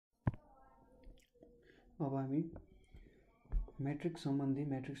अब हामी म्याट्रिक्स सम्बन्धी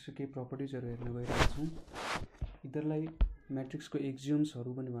म्याट्रिक्सको केही प्रपर्टिजहरू हेर्न गइरहेका छौँ। यिनीहरूलाई म्याट्रिक्सको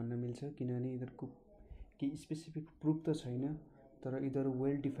एक्जियोम्सहरू पनि भन्न मिल्छ, किनभने यिनीहरूको केही स्पेसिफिक प्रुफ त छैन, तर यिनीहरू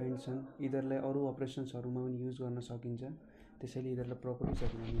वेल डिफाइन्ड छन्। यिनीहरूलाई अरू अपरेसन्सहरूमा पनि युज गर्न सकिन्छ, त्यसैले यिनीहरूलाई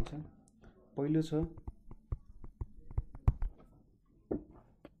प्रपर्टिजहरू भनिन्छ। पहिलो छ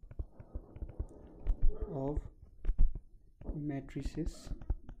अफ म्याट्रिसेस।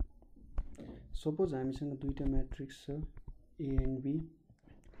 सपोज हामीसँग दुईटा म्याट्रिक्स छ ए एन्ड बी,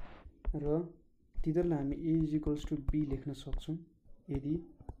 र तिनीहरूलाई हामी ए इज इक्वल्स टु बी लेख्न सक्छौँ यदि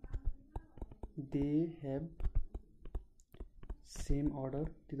दे हेभ सेम अर्डर,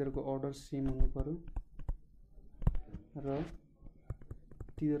 तिनीहरूको अर्डर सेम हुनु पर्यो, र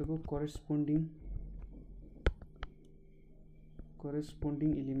तिनीहरूको corresponding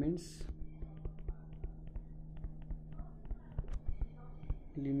elements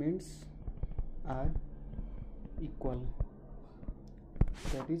are equal.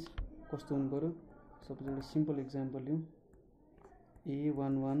 That is कस्तो हुनु पर्यो? सपोज एउटा सिम्पल इक्जाम्पल लिउँ,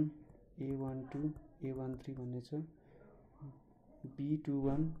 A11 A12 A13 भन्ने छ,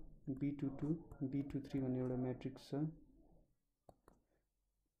 B21 B22 B23 भन्ने एउटा म्याट्रिक्स छ।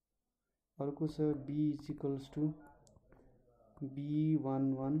 अर्को छ B is equals to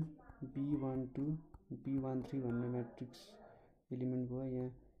B11 B12 B13 भन्ने म्याट्रिक्स एलिमेन्ट भयो। यहाँ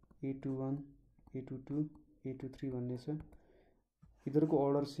A21 A22 A23 भन्ने छ। यिनीहरूको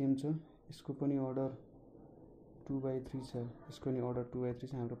अर्डर सेम छ, यसको पनि अर्डर 2/3 छ, यसको पनि अर्डर 2/3 छ।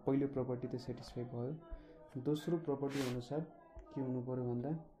 हाम्रो पहिलो प्रपर्टी त सेटिस्फाई भयो। दोस्रो प्रपर्टी अनुसार के हुनु पर्यो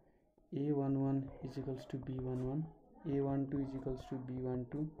भन्दा A11 is equals to B11 A12 is equals to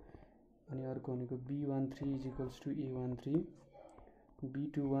B12, अनि अर्को भनेको B13 is equals to A13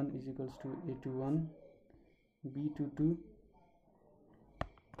 B21 is equals to A21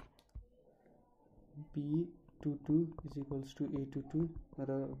 B22 is equals to A22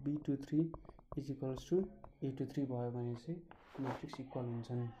 र B23 is equals to A23 भयो भने चाहिँ म्याट्रिक्स इक्वल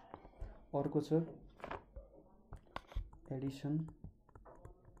हुन्छन्। अर्को छ एडिसन।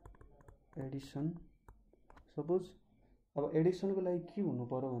 सपोज अब एडिसनको लागि के हुनु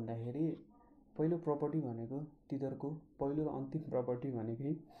पर्यो भन्दाखेरि पहिलो प्रपर्टी भनेको तिनीहरूको पहिलो र अन्तिम प्रपर्टी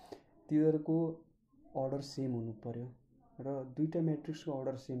भनेको तिनीहरूको अर्डर सेम हुनु पर्यो, र दुईटा म्याट्रिक्सको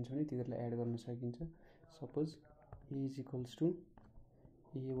अर्डर सेम छ भने तिनीहरूलाई एड गर्न सकिन्छ। Suppose A is equals to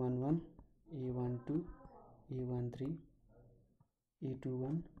A11 A12 A13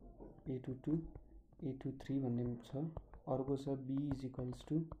 A21 A22 A23 भन्ने छ। अर्को छ B is equals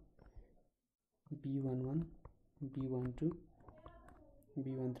to B11 B12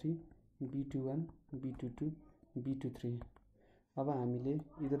 B13 B21 B22 B23। अब हामीले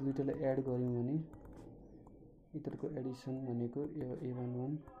यिनीहरू दुईटालाई एड गऱ्यौँ भने यिनीहरूको एडिसन भनेको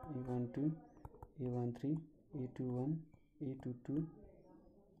A11 A12 A13 A21 A22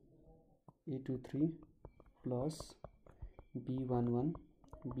 A23 plus B11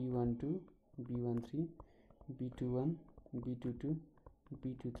 B12 B13 B21 B22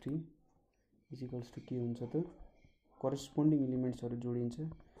 B23 is equals to के हुन्छ त करेस्पोन्डिङ एलिमेन्ट्सहरू जोडिन्छ।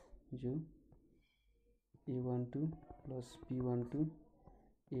 यो A12 plus B12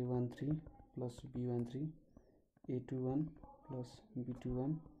 A13 plus B13 A21 plus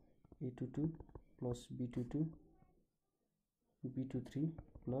B21 A22 plus B22 B23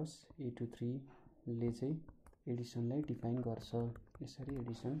 plus A23 ले चाहिँ एडिसनलाई define गर्छ। यसरी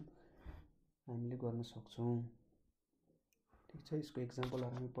Edison हामीले गर्न सक्छौँ। ठिक छ, यसको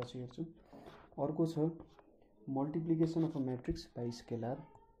एक्जाम्पलहरू हामी पछि हेर्छौँ। अर्को छ multiplication of a matrix by scalar.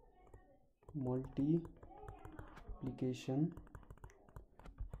 Multiplication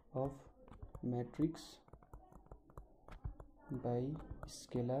of matrix by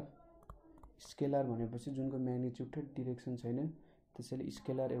scalar. Scalar भनेपछि जुनको म्याग्निट्युड र डिरेक्सन छैन, त्यसैले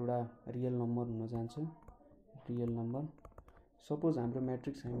स्केलर एउटा रियल नम्बर हुन जान्छ, रियल नम्बर। सपोज हाम्रो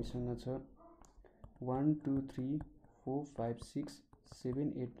म्याट्रिक्स हामीसँग छ 1 2 3 4 5 6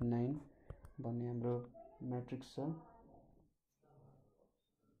 7 8 9 भन्ने हाम्रो म्याट्रिक्स छ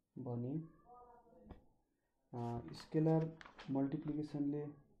भने स्केलर मल्टिप्लिकेसनले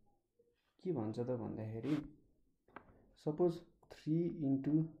के भन्छ त भन्दाखेरि सपोज 3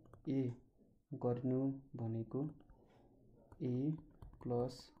 इन्टु A गर्नु भनेको A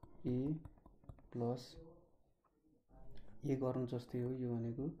प्लस A गर्नु जस्तै हो। यो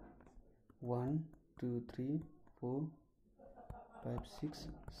भनेको 1 2 3 4 5 6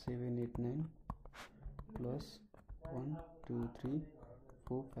 7 8 9 प्लस 1 2 3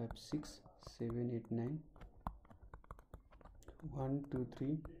 4 5 6 7 8 9 1 2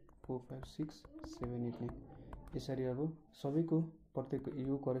 3 4 5 6 7 8 9 यसरी अब सबैको प्रत्येक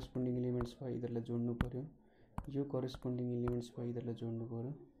यो करेस्पोन्डिङ एलिमेन्ट्स भयो यिनीहरूलाई जोड्नु पर्यो, यो करेस्पोन्डिङ एलिमेन्ट्स भयो यिनीहरूलाई जोड्नु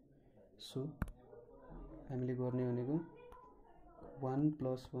पर्यो। सो हामीले गर्ने भनेको 1 +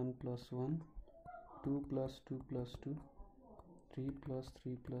 1 + 1 2 + 2 + 2 3 +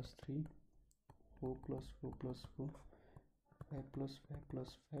 3 + 3 4 + 4 + 4 5 + 5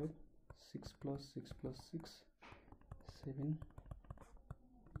 + 5 6 + 6 + 6 7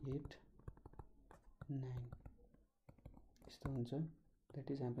 8 9 यस्तो हुन्छ। द्याट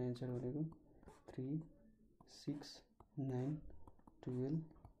इज हाम्रो एन्सर भनेको 3 6 9 12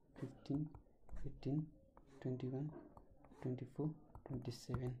 15 18 21 24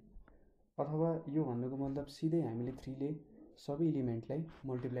 27। अथवा यो भन्नुको मतलब सिधै हामीले 3 ले सबै एलिमेन्टलाई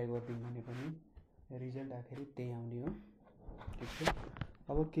मल्टिप्लाई गरिदिउँ भने पनि रिजल्ट आखिर त्यही आउने हो। ठीक छ।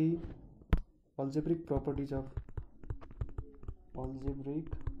 अब केही algebraic properties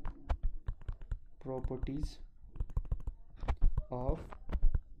of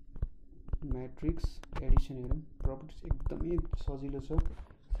matrix Edison हेरौँ। प्रपर्टिज एकदमै सजिलो छ,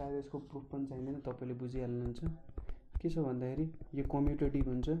 सायद यसको प्रुफ पनि चाहिँदैन, तपाईँले बुझिहाल्नुहुन्छ। के छ भन्दाखेरि यो कम्युटेटिभ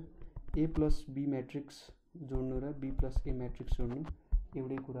हुन्छ, A + B म्याट्रिक्स जोड्नु र B + A म्याट्रिक्स जोड्नु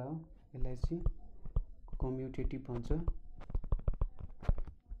एउटै कुरा हो, यसलाई चाहिँ कम्युटेटिभ भन्छ।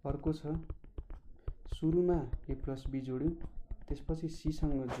 अर्को छ सुरुमा A + B जोड्यो, त्यसपछि C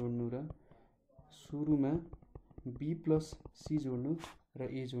सँग जोड्नु र सुरुमा B + C जोड्नु र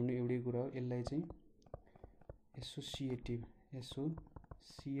A जोड्नु एउटै कुरा हो, यसलाई चाहिँ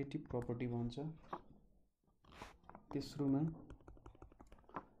एसोसिएटिभ प्रपर्टी भन्छ। तेस्रोमा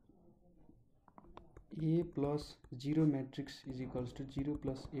A + 0 matrix is equals to 0 +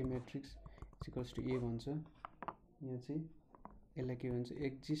 A matrix is equals to A भन्छ। यहाँ चाहिँ यसलाई के भन्छ,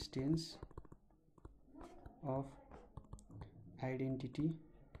 एक्जिस्टेन्स अफ आइडेन्टिटी।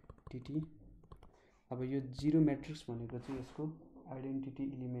 अब यो 0 म्याट्रिक्स भनेको चाहिँ यसको आइडेन्टिटी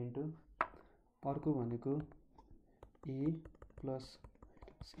एलिमेन्ट हो। अर्को भनेको A +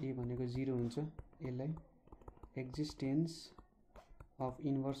 A भनेको 0 हुन्छ, यसलाई एक्जिस्टेन्स अफ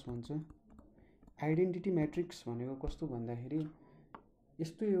इन्भर्स भन्छ। आइडेन्टिटी म्याट्रिक्स भनेको कस्तो भन्दाखेरि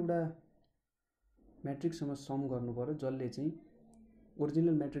यस्तो एउटा म्याट्रिक्ससँग सम गर्नु पर्यो जसले चाहिँ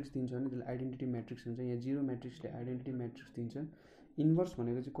ओरिजिनल म्याट्रिक्स दिन्छ भने त्यसलाई आइडेन्टिटी म्याट्रिक्स हुन्छ। यहाँ 0 म्याट्रिक्सले आइडेन्टिटी म्याट्रिक्स दिन्छ। इन्भर्स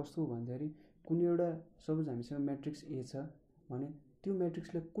भनेको चाहिँ कस्तो हो भन्दाखेरि कुनै एउटा सपोज हामीसँग म्याट्रिक्स A छ भने त्यो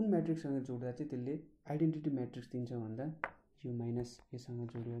म्याट्रिक्सलाई कुन म्याट्रिक्ससँग जोड्दा चाहिँ त्यसले आइडेन्टिटी म्याट्रिक्स दिन्छ भन्दा यो -A सँग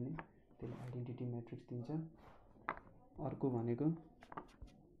जोड्यो भने त्यसले आइडेन्टिटी म्याट्रिक्स दिन्छ। अर्को भनेको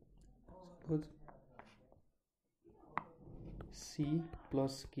सपोज C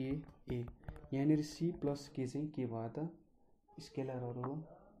 + K A, यहाँनिर C + K चाहिँ के भयो त, स्केलरहरू हो।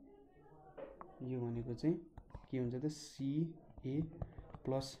 यो भनेको चाहिँ के हुन्छ त, CA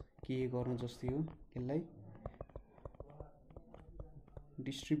 + K गर्नु जस्तै हो, यसलाई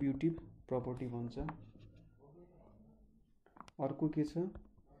डिस्ट्रिब्युटिभ प्रपर्टी भन्छ। अर्को के छ,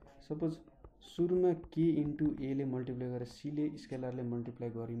 सपोज सुरुमा K × A ले मल्टिप्लाई गरेर C ले स्केलरले मल्टिप्लाई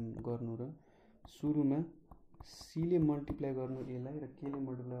गर्नु र सुरुमा C ले मल्टिप्लाई गर्नु A लाई र K ले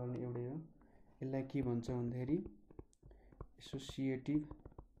मल्टिप्लाई गर्नु एउटै हो, यसलाई के भन्छ भन्दाखेरि associative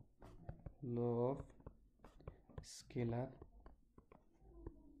law of scalar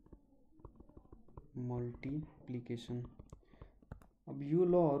multiplication. अब यो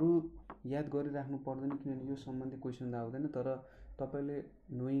लहरू याद गरिराख्नु पर्दैन किनभने यो सम्बन्धी क्वेसन आउँदैन, तर तपाईँले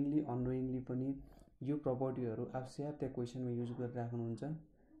नोइङली अननोइङली पनि यो प्रपर्टीहरू आवश्यक त्यहाँ क्वेसनमा युज गरिराख्नुहुन्छ।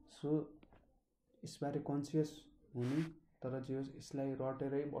 सो यसबारे कन्सियस हुनु, तर जे होस् यसलाई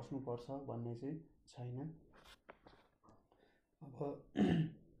रटेरै बस्नुपर्छ भन्ने चाहिँ छैन। अब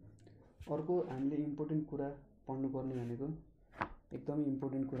अर्को हामीले इम्पोर्टेन्ट कुरा पढ्नुपर्ने भनेको एकदमै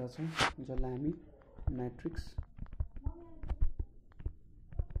इम्पोर्टेन्ट कुरा छ जसलाई हामी म्याट्रिक्स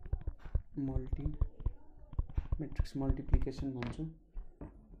मल्टिप्लिकेसन भन्छौँ।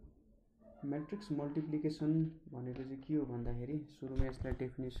 म्याट्रिक्स मल्टिप्लिकेसन भनेको चाहिँ के हो भन्दाखेरि सुरुमा यसलाई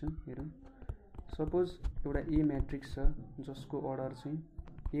डेफिनेसन हेरौँ। सपोज एउटा A म्याट्रिक्स छ जसको अर्डर चाहिँ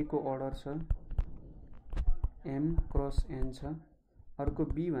A को अर्डर छ M × N छ। अर्को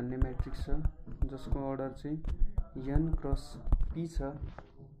B भन्ने म्याट्रिक्स छ जसको अर्डर चाहिँ N × P छ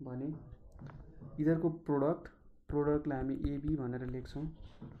भने यिनीहरूको प्रोडक्टलाई हामी AB भनेर लेख्छौँ।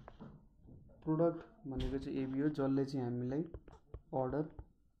 प्रोडक्ट भनेको चाहिँ AB हो जसले चाहिँ हामीलाई अर्डर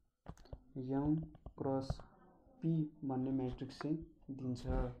M × P भन्ने म्याट्रिक्स चाहिँ दिन्छ।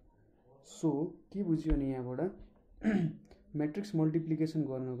 सो के बुझ्यो भने यहाँबाट म्याट्रिक्स मल्टिप्लिकेसन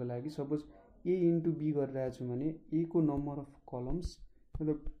गर्नको लागि सपोज A × B गरिरहेको छु भने A को नम्बर अफ कलम्स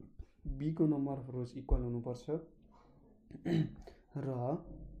मतलब B को नम्बर अफ रोज इक्वल हुनुपर्छ र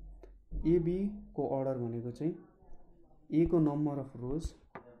AB को अर्डर भनेको चाहिँ A को number of rose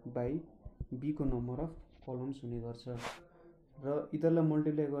by B को नम्बर अफ कलम्स हुने गर्छ र यिनीहरूलाई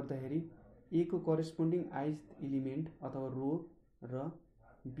मल्टिप्लाई गर्दाखेरि A को करेस्पोन्डिङ ith इलिमेन्ट अथवा रो र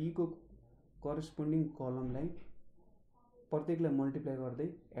B को करेस्पोन्डिङ कलमलाई प्रत्येकलाई मल्टिप्लाई गर्दै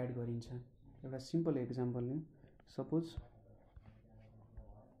एड गरिन्छ। एउटा सिम्पल एक्जाम्पल लिउँ। Suppose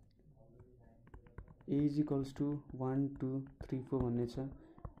A is equals to 1 2 3 4 भन्ने छ,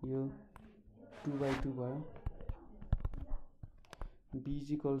 यो 2/2 भयो। B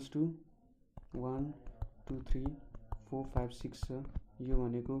इज इक्वल्स टु 1 2 3 4 5 6 छ, यो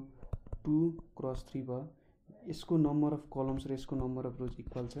भनेको 2 क्रस 3 भयो। यसको नम्बर अफ कलम्स र यसको नम्बर अफ रोज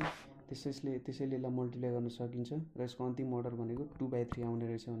इक्वल छ, त्यसैले यसलाई मल्टिप्लाई गर्न सकिन्छ र यसको अन्तिम अर्डर भनेको 2/3 आउने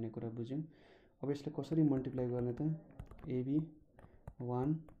रहेछ भन्ने कुरा बुझ्यौँ। अब यसलाई कसरी मल्टिप्लाई गर्ने त? AB 1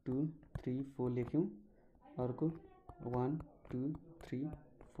 2 3 4 लेख्यौँ, अर्को 1 2 3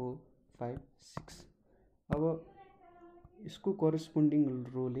 4 5 6। अब यसको करेस्पोन्डिङ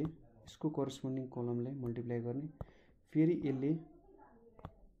रोले यसको करेस्पोन्डिङ कलमलाई मल्टिप्लाई गर्ने, फेरि यसलाई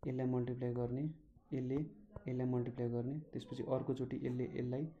मल्टिप्लाई गर्ने, यसलाई मल्टिप्लाई गर्ने, त्यसपछि अर्कोचोटि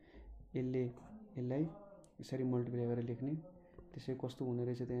यसलाई यसरी मल्टिप्लाई गरेर लेख्ने। त्यसै कस्तो हुने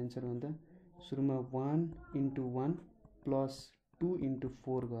रहेछ त्यो एन्सर भन्दा सुरुमा 1 × 1 प्लस 2 ×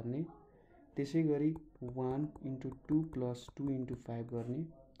 4 गर्ने, त्यसै गरी 1 × 2 प्लस 2 × 5 गर्ने,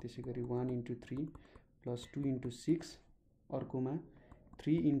 त्यसै गरी 1 × 3 प्लस 2 × 6, अर्कोमा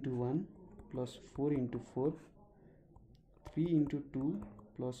 3 × 1 प्लस 4 × 4, 3 × 2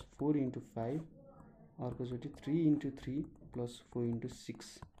 प्लस 4 × 5, अर्कोचोटि 3 × 3 प्लस 4 × 6।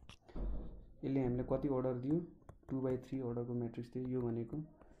 यसले हामीलाई कति अर्डर दियो? 2/3 अर्डरको म्याट्रिक्स दियो। यो भनेको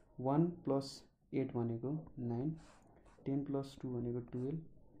 1 + 8 भनेको 9, 10 + 2 भनेको 12,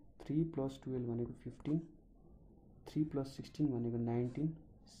 3 + 12 भनेको 15, 3 + 16 भनेको 19,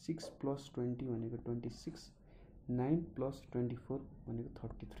 6 + 20 भनेको 26, 9 + 24 भनेको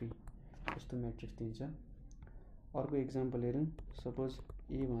 33। यस्तो म्याट्रिक्स दिन्छ। अर्को इक्जाम्पल हेरौँ। सपोज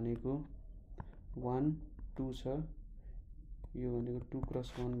A भनेको 1 2 छ, यो भनेको 2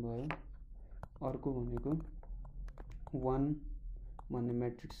 क्रस 1 भयो। अर्को भनेको 1 भन्ने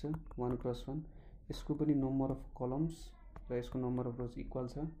म्याट्रिक्स छ, 1 क्रस 1, यसको पनि नम्बर अफ कलम्स र यसको नम्बर अफ रोज इक्वल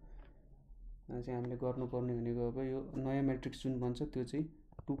छ। चाहिँ हामीले गर्नुपर्ने भनेको अब यो नयाँ म्याट्रिक्स जुन बन्छ त्यो चाहिँ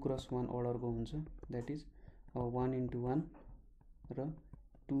 2 क्रस 1 अर्डरको हुन्छ, द्याट इज 1 × 1 र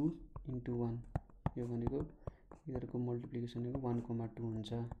 2 × 1, यो भनेको यिनीहरूको मल्टिप्लिकेसन भनेको 1,2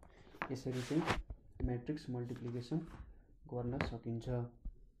 हुन्छ। यसरी चाहिँ म्याट्रिक्स मल्टिप्लिकेसन गर्न सकिन्छ।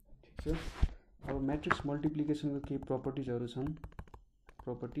 ठिक छ। अब म्याट्रिक्स मल्टिप्लिकेसनको केही प्रपर्टिजहरू छन्।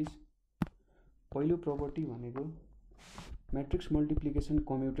 प्रपर्टिज, पहिलो प्रपर्टी भनेको म्याट्रिक्स मल्टिप्लिकेसन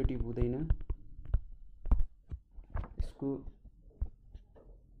कम्युटेटिभ हुँदैन। यसको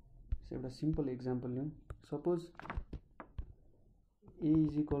एउटा सिम्पल एक्जाम्पल लिउँ। Suppose A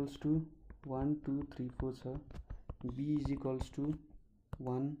is equals to 1 2 3 4 छ, B इज इक्वल्स टु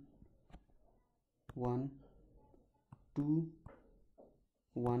 1 1 2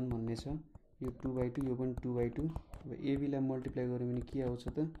 1 भन्ने छ, यो 2/2, यो पनि 2/2। अब AB लाई मल्टिप्लाई गऱ्यो भने के आउँछ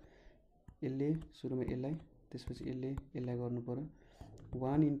त? यसले सुरुमा यसलाई, त्यसपछि यसलाई गर्नु पर्यो।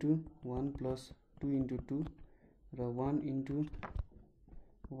 1 × 1 प्लस 2 × 2 र 1 ×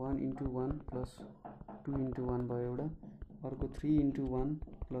 1 प्लस 2 × 1 भयो एउटा, अर्को 3 × 1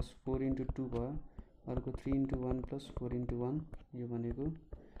 प्लस 4 × 2 भयो, अर्को 3 × 1 प्लस 4 × 1, यो भनेको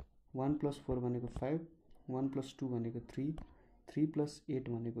 1 + 4 भनेको 5, 1 + 2 भनेको 3, 3 + 8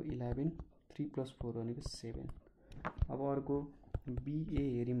 भनेको 11, 3 + 4 भनेको 7। अब अर्को BA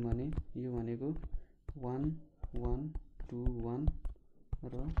हेऱ्यौँ भने यो भनेको 1 1 2 1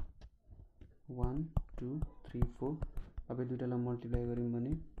 र 1 2 3 4। अब यो दुईटालाई मल्टिप्लाई गऱ्यौँ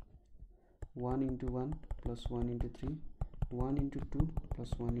भने 1 × 1 प्लस 1 × 3, 1 × 2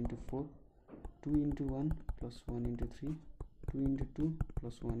 प्लस 1 × 4, 2 × 1 प्लस 1 × 3, 2 × 2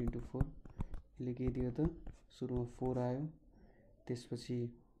 प्लस 1 × 4। यसले के दियो त? सुरुमा 4 आयो, त्यसपछि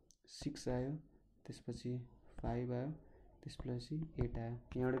 6 आयो, त्यसपछि 5 आयो, त्यसपछि 8 आयो।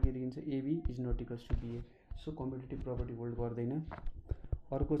 यहाँबाट के देखिन्छ? AB is not equals to BA। So competitive property hold गर्दैन।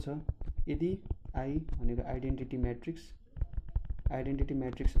 अर्को छ, यदि I भनेको आइडेन्टिटी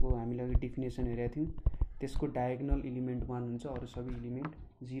म्याट्रिक्सको हामीले अघि डिफिनेसन हेरेका थियौँ, त्यसको डायगोनल इलिमेन्ट 1 हुन्छ, अरू सबै इलिमेन्ट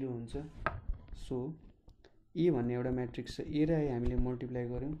 0 हुन्छ। सो A भन्ने एउटा म्याट्रिक्स छ, A र I हामीले मल्टिप्लाई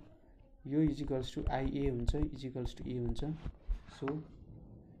गऱ्यौँ, यो इज इक्वल्स टु IA हुन्छ, इज इक्वल्स टु A हुन्छ। सो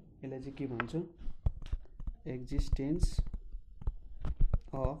यसलाई चाहिँ के भन्छ? एक्जिस्टेन्स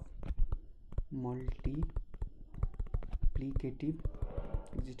अफ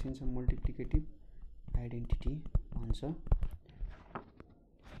मल्टिप्लिकेटिभ आइडेन्टिटी भन्छ।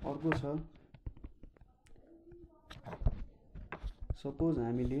 अर्को छ सपोज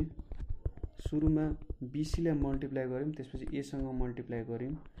हामीले सुरुमा BC लाई मल्टिप्लाई गर्यौं त्यसपछि A सँग मल्टिप्लाई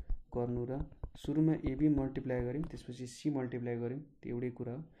गर्नु र सुरुमा AB मल्टिप्लाई गर्यौं त्यसपछि C मल्टिप्लाई गर्यौं त्यो एउटै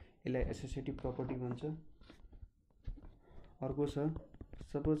कुरा हो यसलाई एसोसिएटिभ प्रपर्टी भन्छ अर्को छ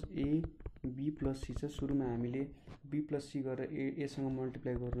सपोज A B + C छ सुरुमा हामीले B + C गरेर A सँग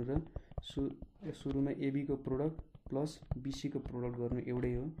मल्टिप्लाई गर्नु र सुरुमा AB को प्रोडक्ट प्लस BC को प्रोडक्ट गर्नु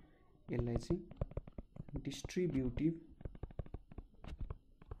एउटै हो यसलाई चाहिँ डिस्ट्रिब्युटिभ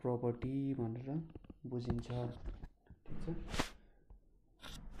प्रपर्टी भनेर बुझिन्छ ठीक छ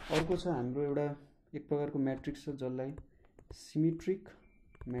अर्को छ हाम्रो एउटा एक प्रकारको म्याट्रिक्स छ जसलाई सिमेट्रिक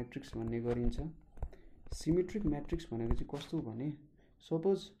म्याट्रिक्स भन्ने गरिन्छ सिमेट्रिक म्याट्रिक्स भनेको चाहिँ कस्तो हो भने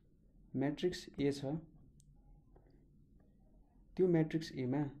सपोज म्याट्रिक्स A छ त्यो म्याट्रिक्स A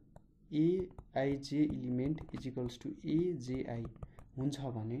मा Aij एलिमेन्ट = Aj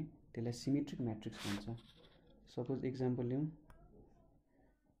हुन्छ भने त्यसलाई सिमेट्रिक म्याट्रिक्स भन्छ सपोज एक्जाम्पल लिउँ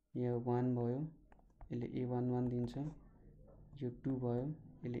यहाँ 1 भयो यसले A11 दिन्छ यो 2 भयो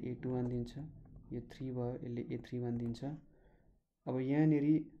यसले A21 दिन्छ यो 3 भयो यसले A31 दिन्छ अब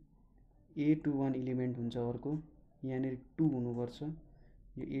यहाँनेरि A21 एलिमेन्ट हुन्छ अर्को यहाँनेरि 2 हुनुपर्छ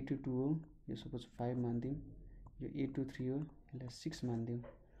यो A22 हो यो सपोज 5 मान्दियौं यो A23 हो यसलाई 6 मान्दियौं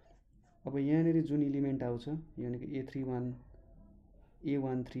अब यहाँनेरि जुन एलिमेन्ट आउँछ यो भनेको A31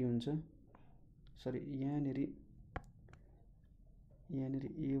 A13 हुन्छ सरी यहाँनेरि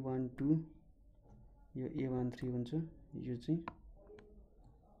A12 यो A13 हुन्छ यो चाहिँ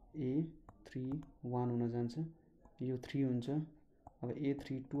A31 हुन जान्छ यो 3 हुन्छ अब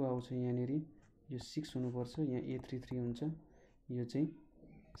A32 आउँछ यहाँनेरि यो 6 हुनुपर्छ यहाँ A33 हुन्छ यो चाहिँ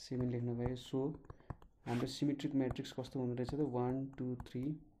 7 लेख्न भयो सो हाम्रो सिमेट्रिक म्याट्रिक्स कस्तो हुँदो रहेछ त 1 2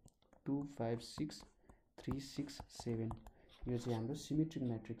 3 2 5 6 3 6 7 यो चाहिँ हाम्रो सिमेट्रिक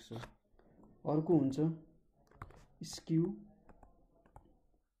म्याट्रिक्स हो अर्को हुन्छ skew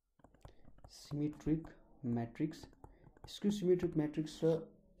symmetric matrix skew symmetric matrix र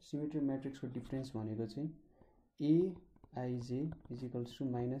सिमेट्रिक म्याट्रिक्सको डिफरेन्स भनेको चाहिँ Aij = -Aji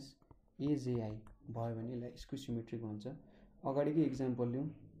भयो भने यसलाई स्क्यू सिमेट्रिक भन्छ अगाडिकै एक्जाम्पल लिउँ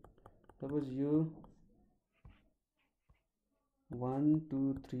सपोज यो 1 2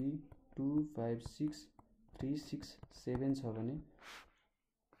 3 2 5 6 3 6 7 छ भने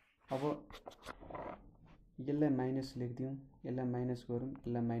अब यसलाई माइनस लेख्दियौं यसलाई माइनस गरौँ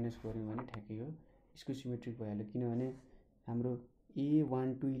यसलाई माइनस गर्यौं भने ठ्याक्कै हो स्क्यू सिमेट्रिक भइहाल्यो किनभने हाम्रो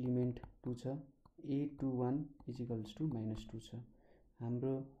A12 एलिमेन्ट 2 छ A21 = -2 छ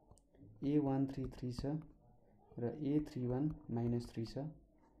हाम्रो A133 छ र A31 -3 छ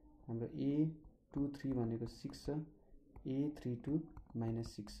हाम्रो A23 भनेको 6 छ A32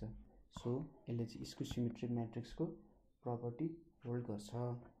 -6 छ सो यसले चाहिँ स्क्यू सिमेट्रिक म्याट्रिक्सको प्रपर्टी होल्ड गर्छ